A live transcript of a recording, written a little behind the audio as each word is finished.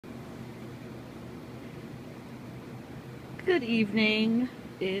Good evening.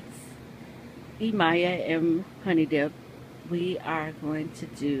 It's Emaya M. Honeydip. We are going to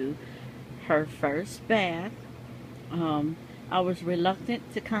do her first bath. Um, I was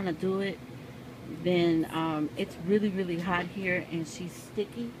reluctant to kind of do it. Then it's really hot here and she's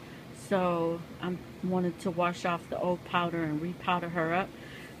sticky. So I wanted to wash off the old powder and re-powder her up.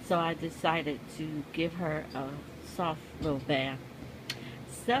 So I decided to give her a soft little bath.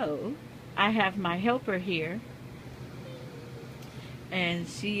 So I have my helper here and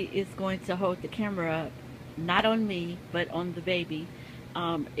she is going to hold the camera up, not on me, but on the baby.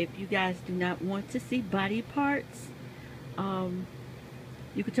 If you guys do not want to see body parts, um,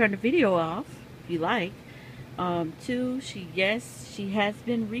 you can turn the video off if you like. Two, yes, she has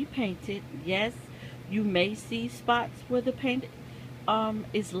been repainted. Yes, you may see spots where the paint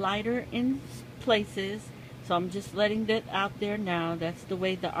is lighter in places. So I'm just letting that out there now. That's the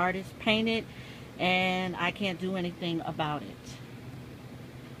way the artist painted, and I can't do anything about it.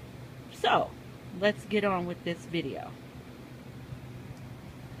 So, let's get on with this video.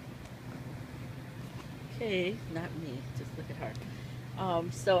 Okay, not me, just look at her.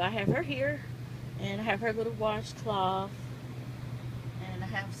 So I have her here, and I have her little washcloth, and I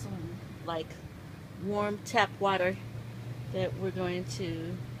have some like warm tap water that we're going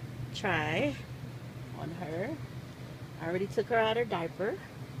to try on her. I already took her out her diaper,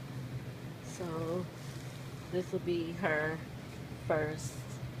 so this will be her first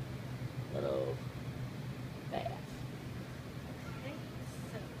little bath. Okay,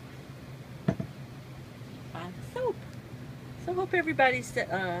 so find the soap. So hope everybody's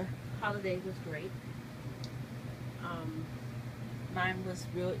holiday was great. Mine was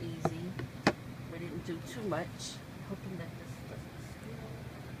real easy. We didn't do too much. Hoping that this doesn't spill.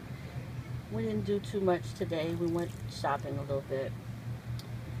 We didn't do too much today. We went shopping a little bit,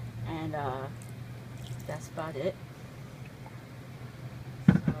 and that's about it.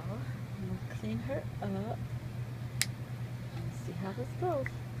 Clean her up and see how this goes.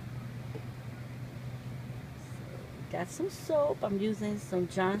 So, got some soap. I'm using some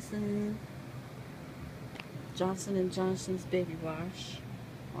Johnson & Johnson's baby wash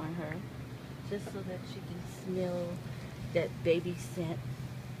on her, just so that she can smell that baby scent.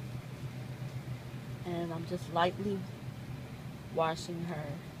 And I'm just lightly washing her.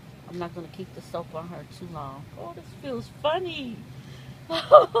 I'm not going to keep the soap on her too long. Oh, this feels funny.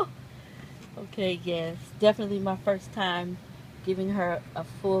 Okay, yes, definitely my first time giving her a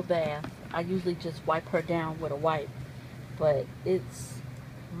full bath. I usually just wipe her down with a wipe, but it's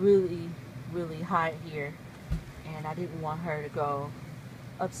really hot here, and I didn't want her to go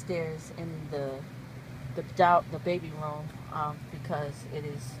upstairs in the baby room because it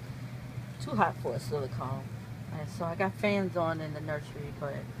is too hot for a silicone. And so I got fans on in the nursery,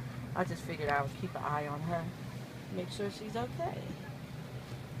 but I just figured I would keep an eye on her, make sure she's okay.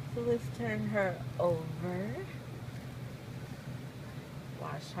 So let's turn her over.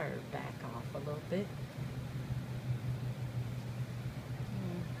 Wash her back off a little bit.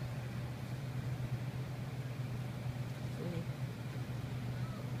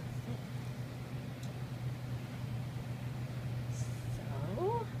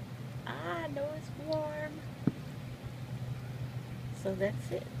 So, I know it's warm. So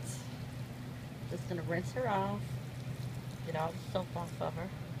that's it. Just gonna rinse her off. Get all the soap off of her.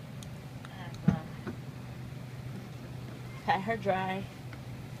 Pat her dry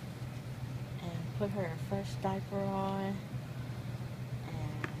and put her a fresh diaper on,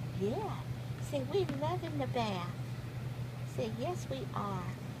 and yeah, say we're loving the bath. Say yes, we are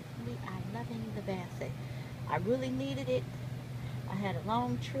loving the bath. Say I really needed it. I had a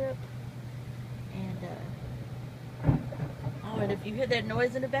long trip, and oh, and if you hear that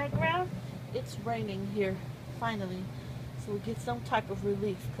noise in the background, it's raining here finally, so we get some type of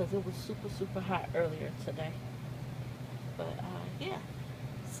relief because it was super hot earlier today. But yeah,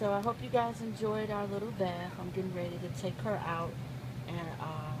 so I hope you guys enjoyed our little bath. I'm getting ready to take her out and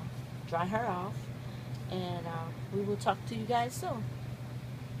dry her off, and we will talk to you guys soon.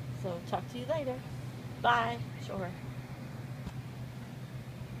 So talk to you later. Bye. Sure.